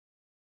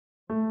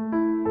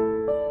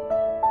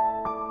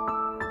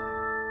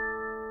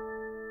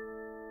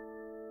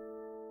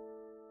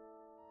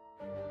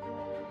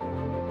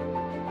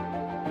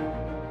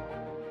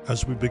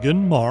As we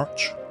begin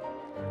March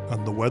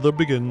and the weather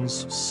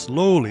begins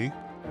slowly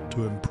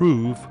to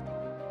improve,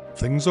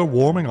 things are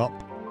warming up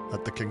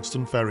at the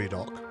Kingston ferry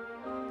dock.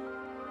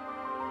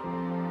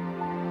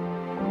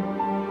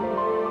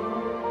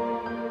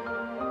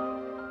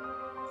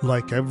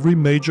 Like every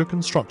major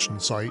construction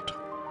site,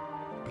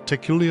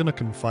 particularly in a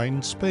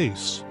confined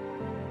space,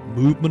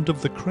 movement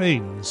of the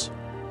cranes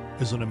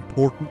is an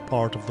important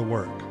part of the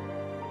work.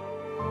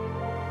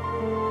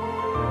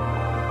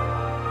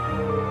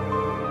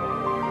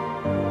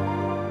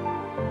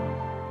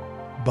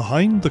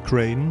 Behind the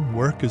crane,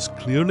 work is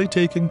clearly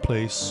taking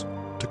place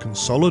to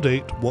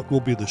consolidate what will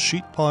be the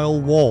sheet pile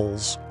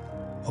walls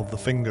of the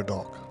finger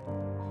dock.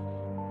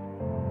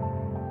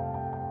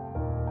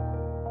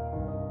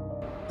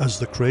 As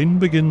the crane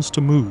begins to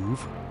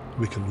move,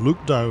 we can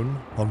look down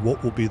on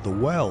what will be the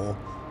well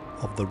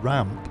of the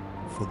ramp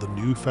for the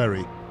new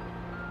ferry.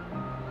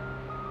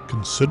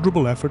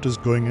 Considerable effort is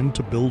going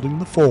into building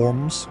the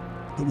forms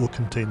that will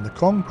contain the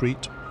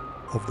concrete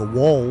of the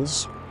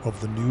walls of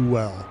the new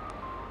well.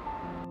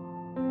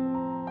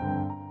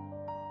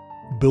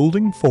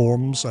 Building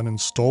forms and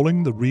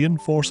installing the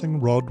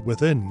reinforcing rod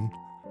within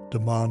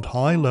demand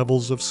high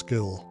levels of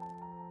skill.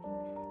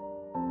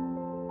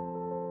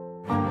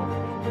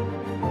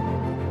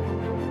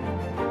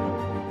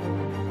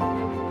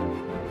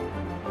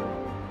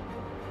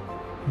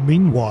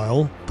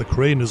 Meanwhile, the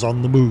crane is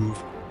on the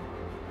move,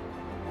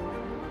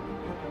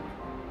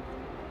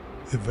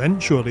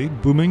 eventually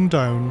booming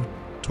down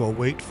to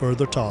await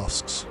further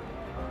tasks.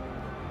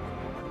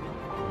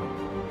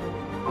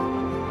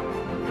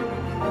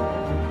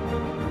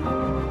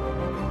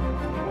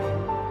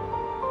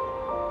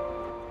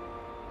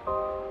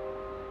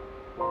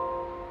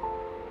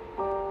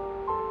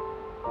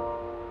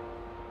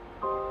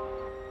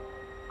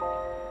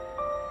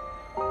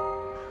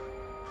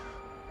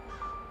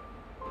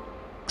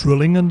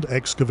 Drilling and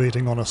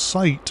excavating on a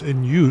site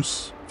in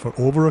use for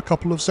over a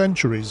couple of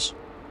centuries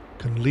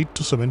can lead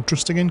to some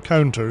interesting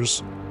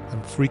encounters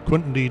and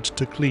frequent need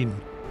to clean.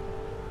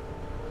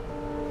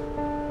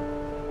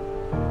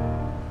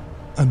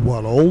 And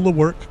while all the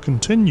work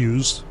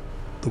continues,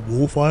 the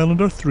Wolf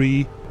Islander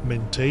 3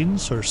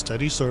 maintains her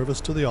steady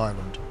service to the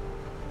island.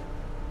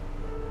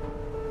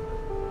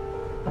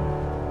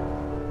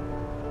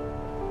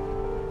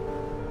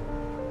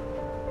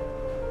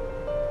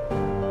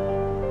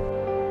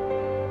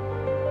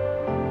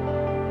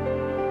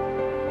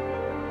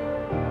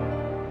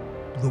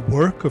 The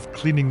work of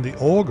cleaning the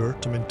auger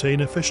to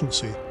maintain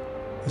efficiency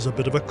is a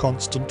bit of a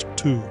constant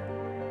too.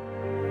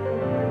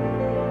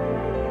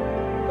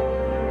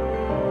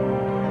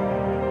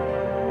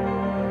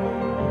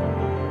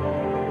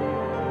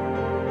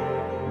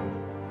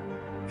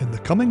 In the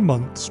coming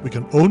months, we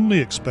can only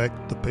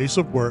expect the pace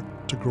of work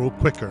to grow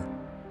quicker.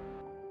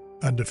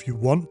 And if you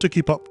want to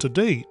keep up to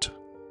date,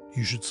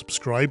 you should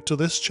subscribe to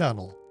this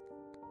channel.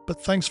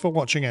 But thanks for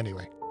watching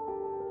anyway.